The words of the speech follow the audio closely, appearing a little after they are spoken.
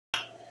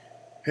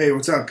Hey,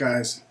 what's up,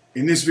 guys?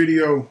 In this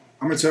video,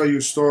 I'm going to tell you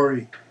a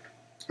story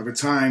of a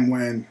time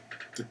when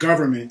the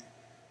government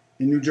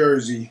in New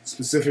Jersey,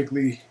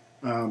 specifically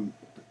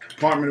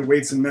Department of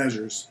Weights and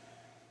Measures,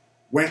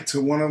 went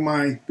to one of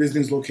my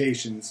business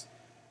locations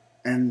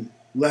and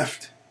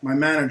left my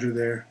manager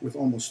there with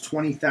almost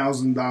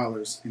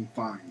 $20,000 in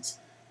fines.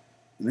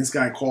 And this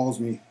guy calls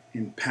me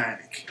in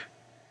panic.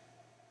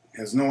 He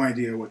has no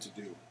idea what to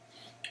do.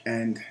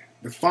 And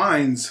the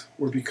fines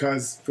were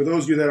because, for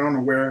those of you that aren't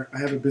aware, I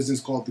have a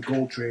business called The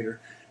Gold Trader.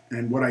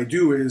 And what I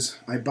do is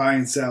I buy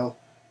and sell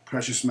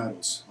precious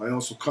metals. I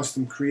also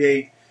custom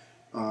create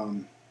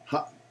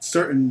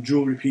certain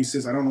jewelry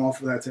pieces. I don't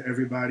offer that to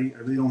everybody. I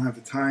really don't have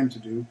the time to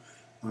do.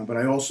 But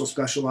I also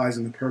specialize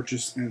in the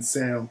purchase and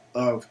sale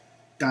of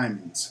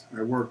diamonds.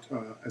 I worked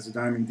as a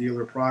diamond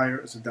dealer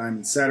prior, as a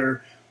diamond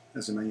setter,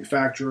 as a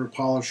manufacturer,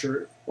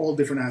 polisher, all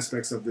different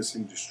aspects of this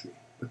industry.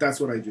 But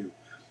that's what I do.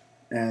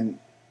 And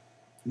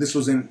this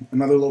was in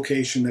another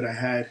location that I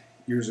had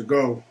years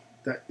ago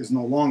that is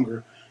no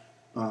longer,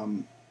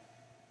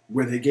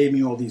 where they gave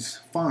me all these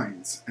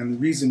fines. And the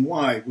reason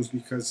why was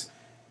because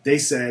they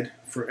said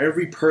for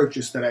every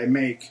purchase that I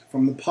make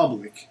from the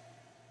public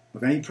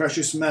of any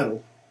precious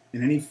metal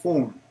in any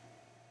form,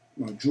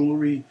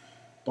 jewelry,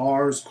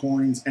 bars,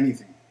 coins,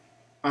 anything,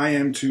 I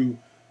am to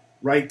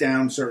write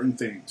down certain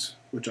things,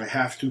 which I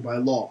have to by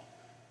law.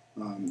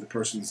 The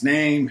person's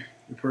name,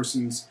 the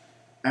person's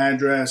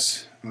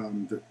address,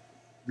 the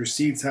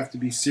receipts have to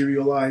be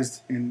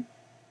serialized in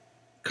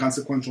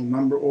consequential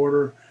number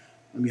order.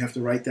 You have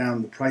to write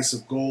down the price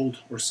of gold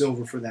or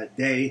silver for that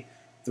day,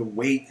 the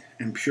weight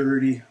and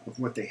purity of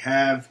what they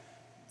have,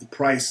 the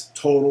price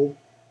total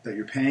that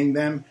you're paying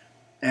them,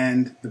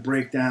 and the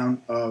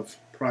breakdown of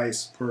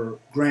price per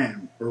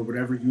gram or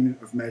whatever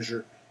unit of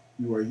measure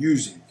you are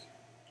using.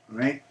 All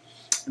right?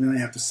 And then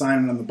they have to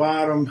sign it on the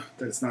bottom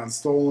that it's not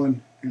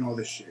stolen and all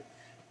this shit.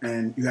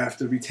 And you have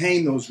to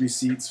retain those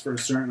receipts for a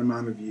certain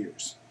amount of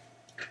years.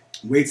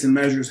 Weights and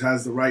Measures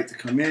has the right to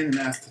come in and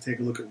ask to take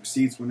a look at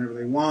receipts whenever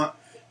they want.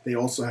 They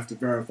also have to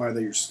verify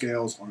that your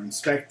scales are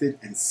inspected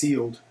and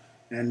sealed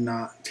and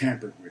not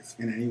tampered with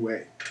in any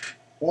way.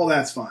 All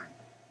that's fine.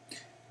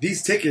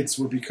 These tickets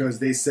were because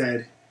they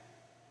said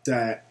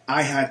that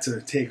I had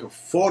to take a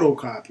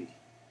photocopy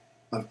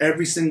of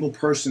every single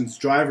person's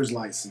driver's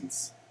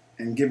license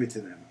and give it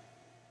to them.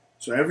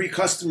 So every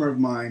customer of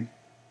mine,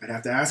 I'd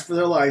have to ask for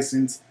their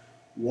license,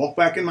 walk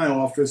back in my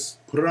office,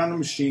 put it on the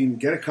machine,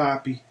 get a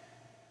copy,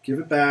 give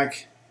it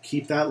back,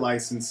 keep that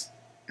license,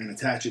 and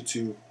attach it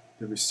to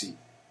the receipt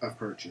of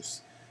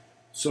purchase.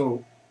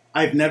 So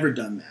I've never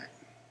done that,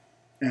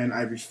 and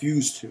I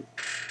refuse to.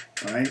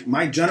 All right?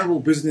 My general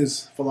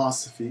business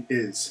philosophy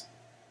is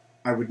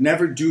I would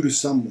never do to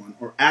someone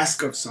or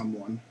ask of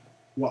someone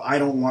what I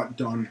don't want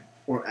done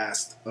or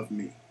asked of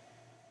me.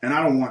 And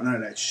I don't want none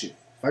of that shit.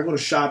 If I go to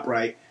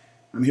ShopRite,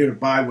 I'm here to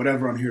buy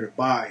whatever I'm here to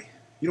buy.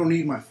 You don't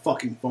need my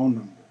fucking phone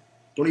number.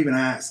 Don't even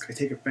ask. I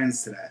take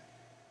offense to that.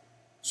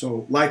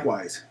 So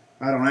likewise,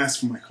 I don't ask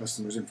for my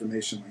customers'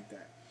 information like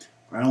that.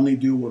 I only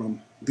do what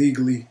I'm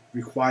legally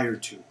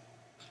required to.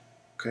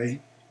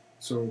 Okay?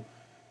 So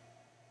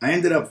I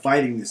ended up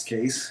fighting this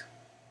case,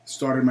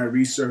 started my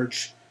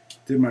research,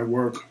 did my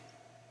work.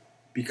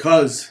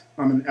 Because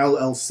I'm an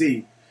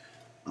LLC,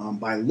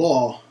 by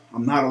law,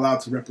 I'm not allowed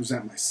to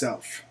represent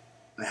myself.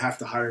 I have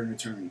to hire an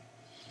attorney.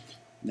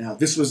 Now,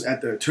 this was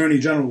at the Attorney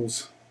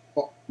General's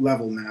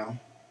level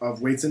now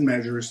of Weights and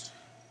Measures,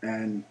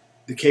 and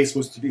the case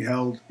was to be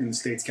held in the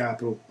state's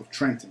capital of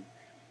Trenton.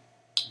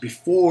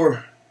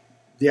 Before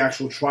the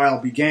actual trial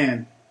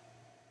began,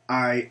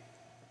 I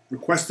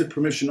requested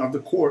permission of the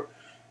court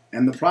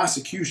and the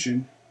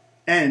prosecution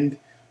and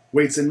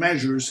Weights and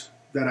Measures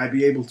that I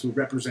be able to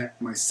represent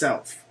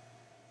myself.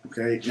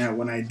 Okay, now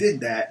when I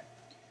did that,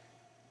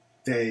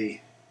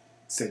 they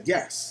said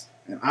yes,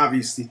 and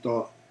obviously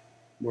thought,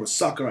 what a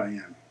sucker I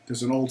am.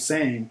 There's an old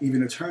saying,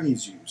 even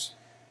attorneys use,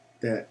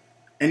 that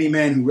any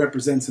man who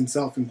represents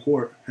himself in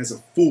court has a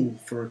fool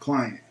for a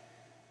client.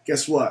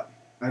 Guess what?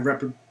 I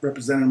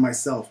represented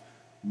myself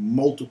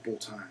multiple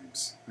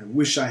times. I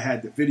wish I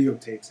had the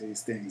videotapes of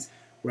these things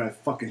where I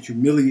fucking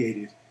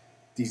humiliated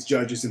these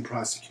judges and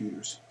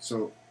prosecutors.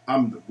 So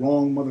I'm the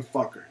wrong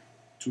motherfucker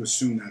to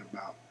assume that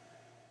about.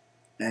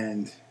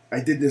 And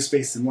I did this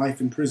facing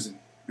life in prison.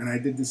 And I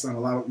did this on a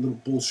lot of little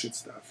bullshit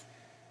stuff.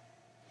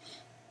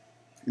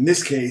 In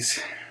this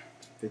case,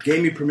 they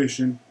gave me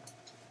permission.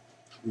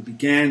 We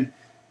began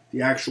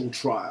the actual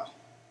trial.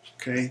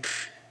 Okay?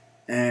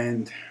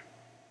 And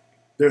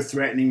they're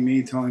threatening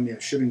me, telling me I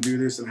shouldn't do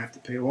this and I have to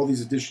pay all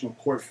these additional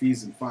court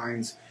fees and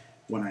fines.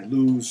 When I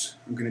lose,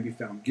 I'm going to be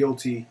found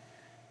guilty.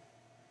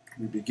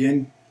 We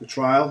begin the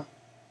trial.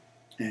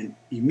 And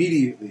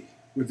immediately,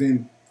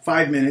 within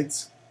 5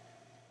 minutes,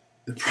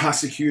 the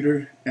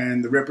prosecutor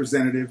and the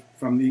representative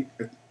from the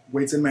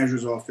Weights and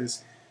Measures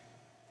office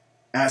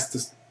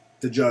asked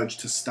the judge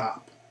to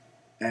stop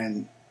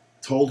and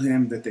told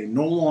him that they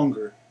no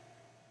longer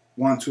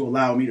want to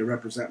allow me to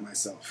represent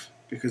myself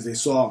because they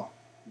saw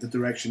the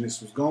direction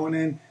this was going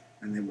in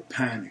and they were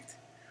panicked.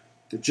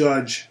 The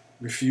judge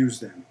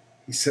refused them.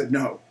 He said,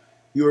 no,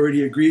 you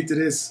already agreed to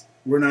this.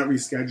 We're not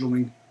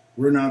rescheduling.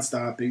 We're not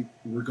stopping.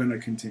 We're going to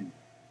continue.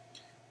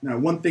 Now,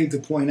 one thing to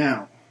point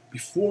out,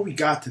 before we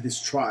got to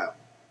this trial,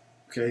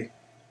 okay,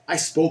 I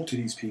spoke to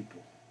these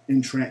people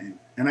in Trenton,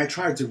 and I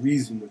tried to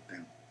reason with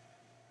them.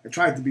 I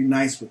tried to be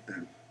nice with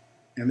them,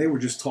 and they were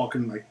just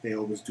talking like they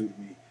always do to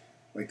me,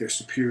 like they're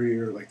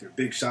superior, like they're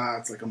big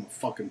shots, like I'm a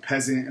fucking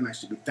peasant, and I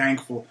should be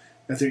thankful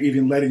that they're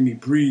even letting me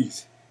breathe.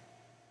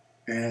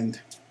 And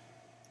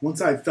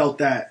once I felt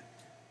that,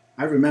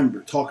 I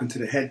remember talking to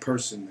the head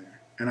person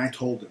there, and I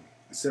told him,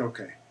 I said,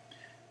 okay,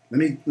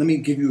 let me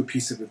give you a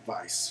piece of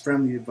advice,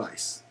 friendly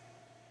advice.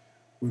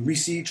 When we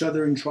see each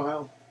other in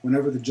trial,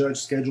 whenever the judge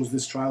schedules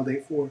this trial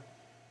date for,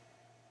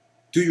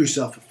 do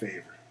yourself a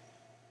favor.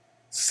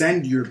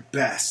 Send your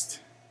best.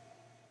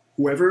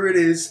 Whoever it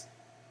is,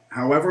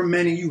 however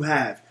many you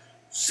have,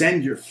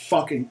 send your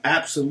fucking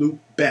absolute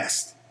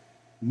best.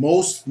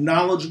 Most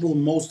knowledgeable,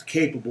 most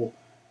capable,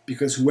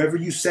 because whoever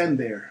you send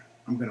there,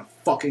 I'm going to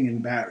fucking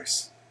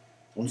embarrass.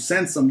 Don't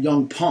send some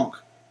young punk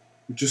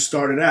who just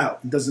started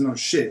out and doesn't know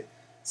shit.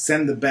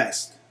 Send the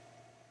best.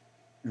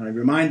 And I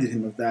reminded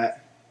him of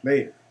that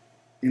later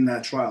in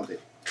that trial date.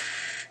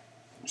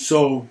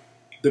 So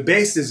the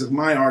basis of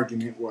my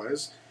argument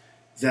was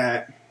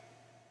that,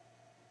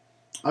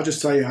 I'll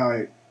just tell you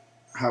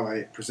how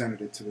I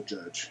presented it to the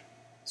judge.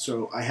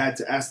 So I had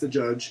to ask the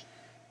judge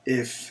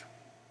if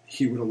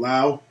he would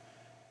allow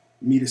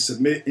me to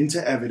submit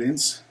into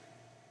evidence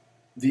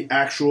the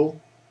actual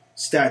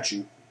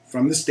statute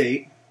from the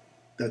state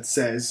that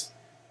says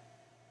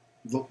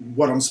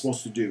what I'm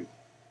supposed to do.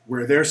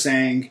 Where they're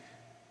saying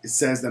it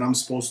says that I'm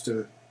supposed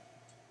to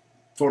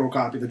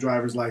photocopy the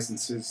driver's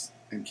licenses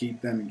and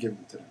keep them and give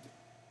them to them.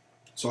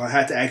 So I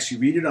had to actually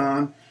read it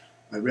on.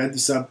 I read the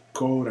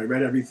subcode, I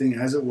read everything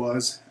as it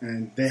was,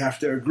 and they have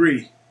to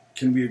agree.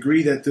 Can we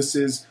agree that this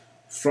is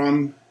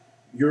from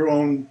your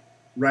own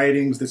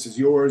writings, this is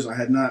yours, I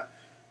had not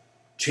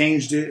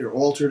changed it or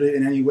altered it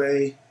in any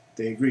way?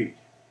 They agreed.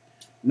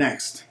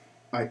 Next,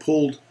 I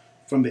pulled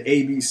from the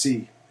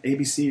ABC.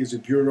 ABC is a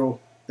bureau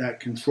that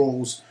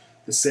controls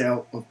the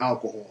sale of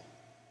alcohol,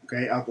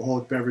 okay,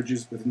 alcoholic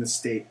beverages within the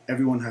state.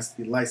 Everyone has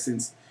to be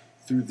licensed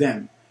through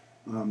them.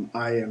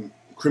 I am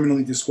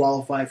criminally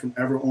disqualified from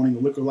ever owning a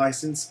liquor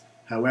license.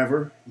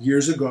 However,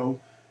 years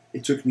ago,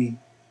 it took me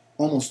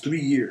almost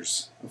 3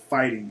 years of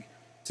fighting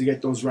to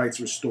get those rights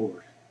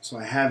restored. So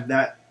I have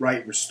that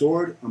right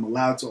restored. I'm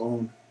allowed to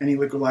own any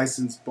liquor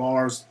license,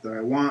 bars that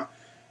I want,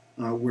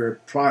 where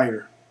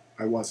prior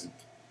I wasn't.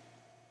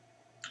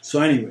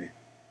 So anyway,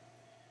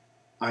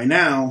 I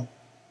now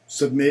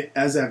submit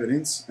as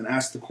evidence and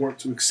ask the court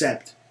to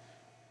accept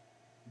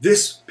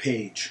this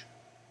page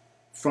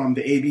from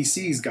the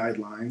ABC's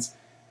guidelines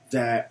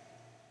that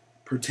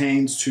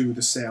pertains to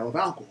the sale of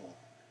alcohol.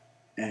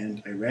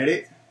 And I read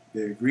it,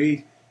 they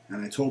agreed,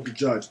 and I told the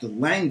judge the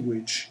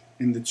language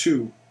in the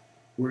two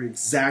were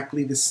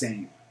exactly the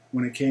same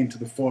when it came to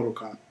the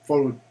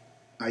photo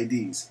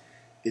IDs.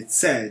 It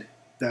said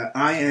that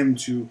I am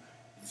to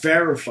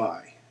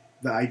verify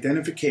the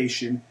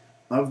identification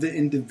of the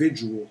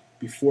individual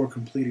before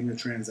completing the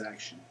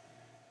transaction.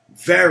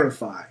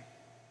 Verify.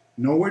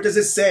 Nowhere does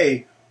it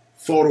say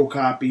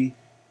photocopy.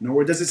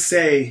 Nowhere does it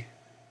say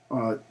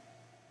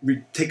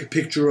take a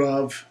picture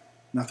of.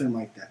 Nothing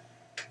like that.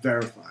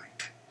 Verify.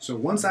 So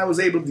once I was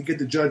able to get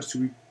the judge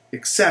to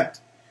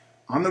accept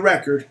on the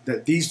record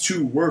that these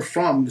two were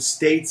from the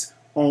state's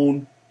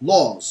own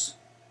laws,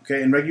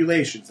 okay, and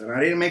regulations, and I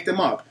didn't make them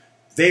up.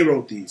 They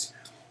wrote these.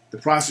 The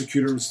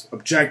prosecutor was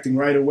objecting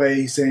right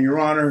away, saying, Your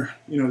Honor,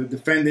 the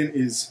defendant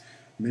is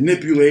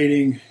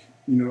manipulating,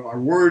 our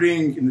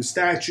wording in the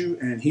statute,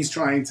 and he's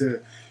trying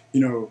to,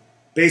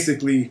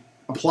 basically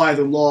apply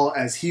the law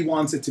as he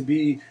wants it to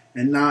be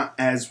and not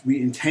as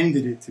we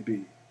intended it to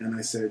be. And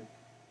I said,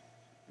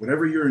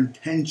 whatever your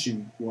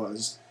intention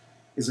was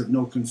is of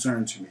no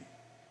concern to me.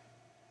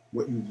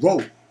 What you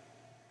wrote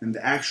and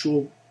the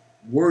actual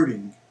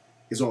wording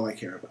is all I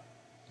care about.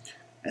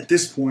 At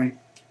this point,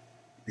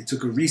 they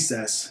took a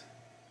recess.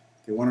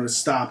 They wanted to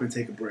stop and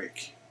take a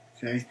break.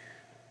 Okay?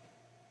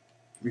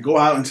 We go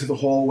out into the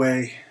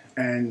hallway,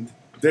 and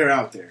they're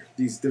out there.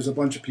 There's a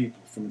bunch of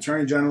people from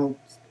Attorney General's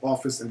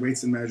office and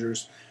Weights and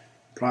Measures,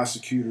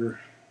 prosecutor,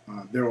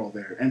 they're all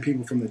there, and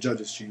people from the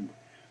judge's chamber.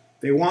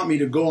 They want me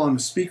to go on a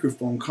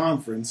speakerphone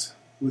conference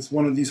with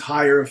one of these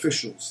higher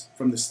officials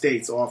from the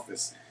state's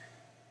office.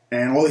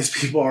 And all these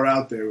people are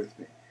out there with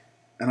me.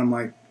 And I'm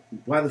like,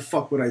 why the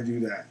fuck would I do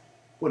that?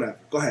 Whatever.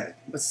 Go ahead.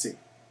 Let's see.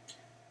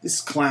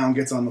 This clown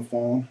gets on the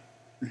phone,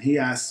 and he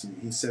asks me,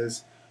 he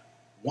says,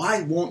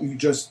 why won't you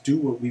just do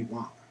what we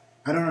want?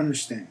 I don't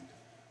understand.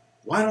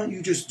 Why don't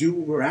you just do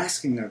what we're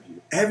asking of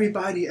you?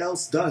 Everybody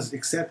else does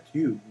except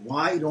you.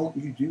 Why don't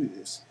you do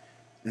this?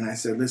 And I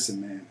said,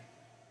 listen, man,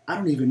 I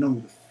don't even know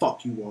who the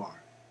fuck you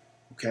are.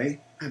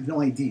 Okay? I have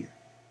no idea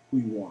who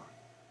you are.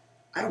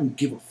 I don't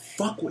give a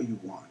fuck what you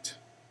want.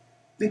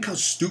 Think how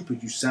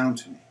stupid you sound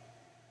to me.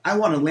 I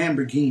want a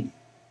Lamborghini.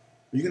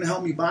 Are you going to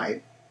help me buy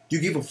it? Do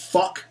you give a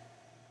fuck?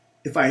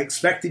 If I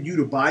expected you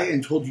to buy it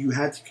and told you you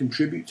had to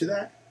contribute to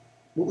that,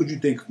 what would you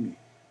think of me?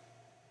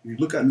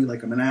 You'd look at me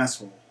like I'm an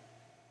asshole.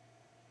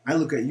 I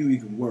look at you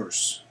even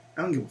worse.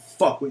 I don't give a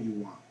fuck what you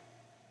want.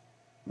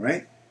 All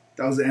right?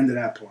 That was the end of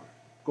that part.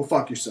 Go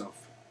fuck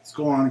yourself. Let's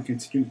go on and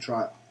continue the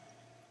trial.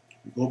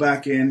 We go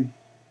back in.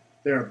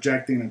 They're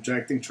objecting,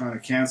 trying to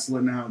cancel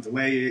it now,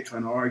 delay it,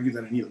 trying to argue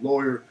that I need a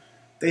lawyer.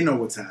 They know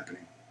what's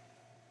happening.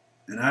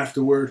 And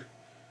afterward,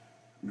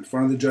 I'm in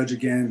front of the judge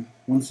again.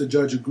 Once the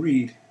judge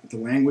agreed that the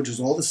language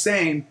is all the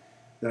same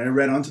that I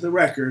read onto the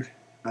record,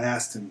 I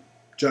asked him,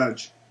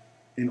 Judge,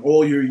 in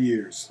all your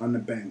years on the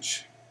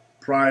bench,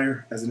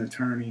 prior as an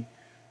attorney,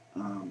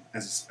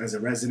 as a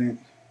resident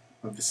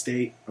of the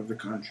state, of the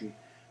country,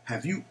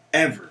 have you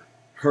ever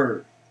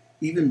heard,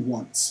 even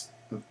once,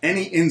 of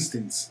any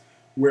instance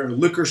where a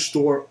liquor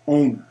store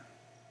owner,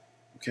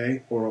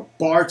 okay, or a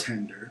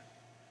bartender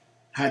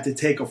had to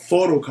take a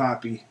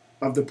photocopy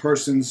of the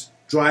person's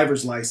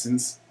driver's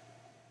license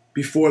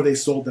before they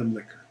sold them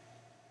liquor?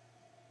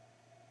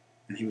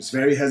 And he was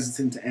very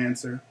hesitant to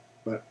answer,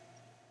 but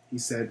he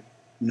said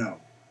no.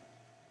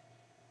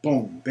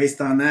 Boom.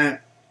 Based on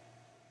that,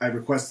 I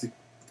requested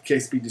the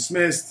case be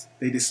dismissed.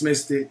 They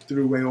dismissed it,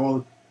 threw away all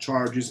the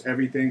charges,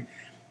 everything.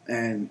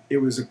 And it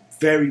was a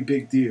very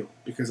big deal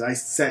because I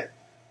set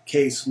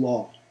case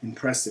law in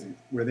precedent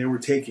where they were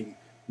taking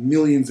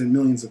millions and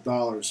millions of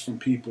dollars from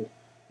people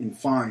in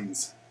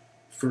fines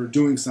for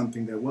doing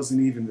something that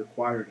wasn't even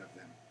required of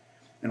them.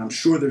 And I'm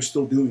sure they're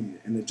still doing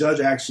it. And the judge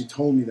actually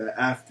told me that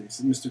after. He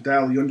said, Mr.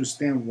 Dowell, you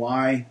understand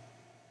why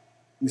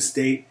the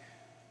state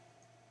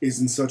is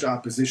in such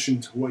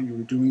opposition to what you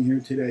were doing here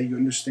today? You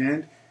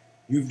understand?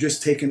 You've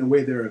just taken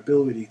away their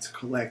ability to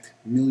collect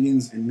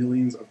millions and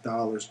millions of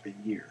dollars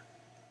a year.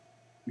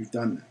 You've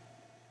done that.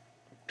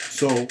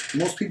 So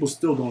most people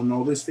still don't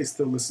know this. They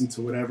still listen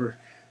to whatever.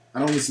 I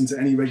don't listen to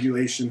any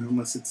regulation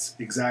unless it's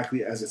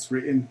exactly as it's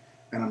written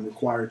and I'm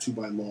required to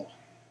by law.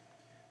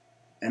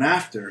 And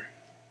after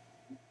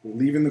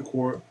leaving the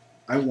court,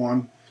 I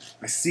won.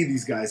 I see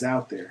these guys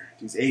out there,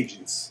 these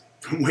agents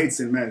from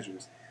Weights and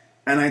Measures.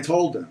 And I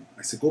told them,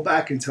 I said, go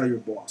back and tell your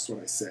boss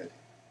what I said.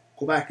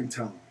 Go back and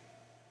tell him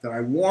that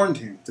I warned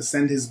him to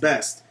send his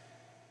best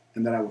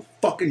and that I would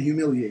fucking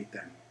humiliate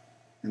them.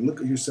 And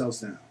look at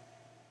yourselves now.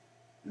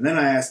 And then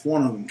I asked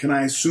one of them, can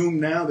I assume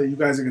now that you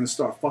guys are going to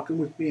start fucking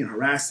with me and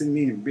harassing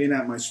me and being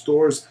at my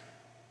stores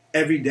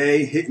every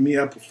day, hitting me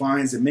up with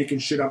fines and making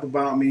shit up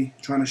about me,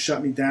 trying to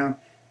shut me down?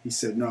 He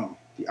said, no,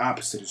 the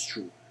opposite is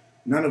true.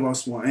 None of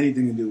us want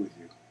anything to do with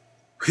you.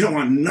 We don't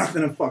want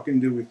nothing to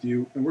fucking do with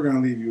you, and we're going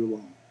to leave you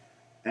alone.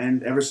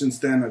 And ever since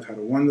then, I've had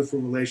a wonderful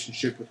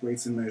relationship with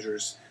Weights and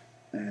Measures,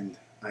 and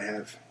I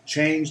have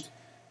changed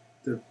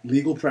the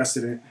legal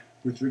precedent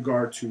with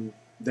regard to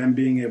them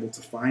being able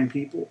to fine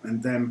people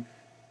and them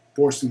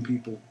forcing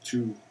people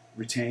to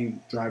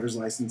retain driver's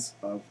license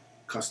of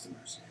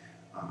customers.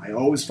 I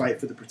always fight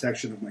for the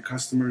protection of my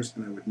customers,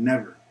 and I would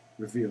never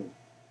reveal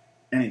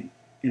any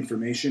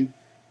information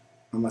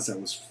unless I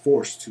was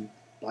forced to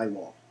by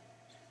law.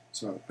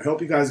 So I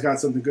hope you guys got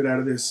something good out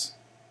of this.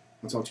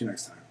 I'll talk to you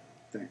next time.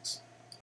 Thanks.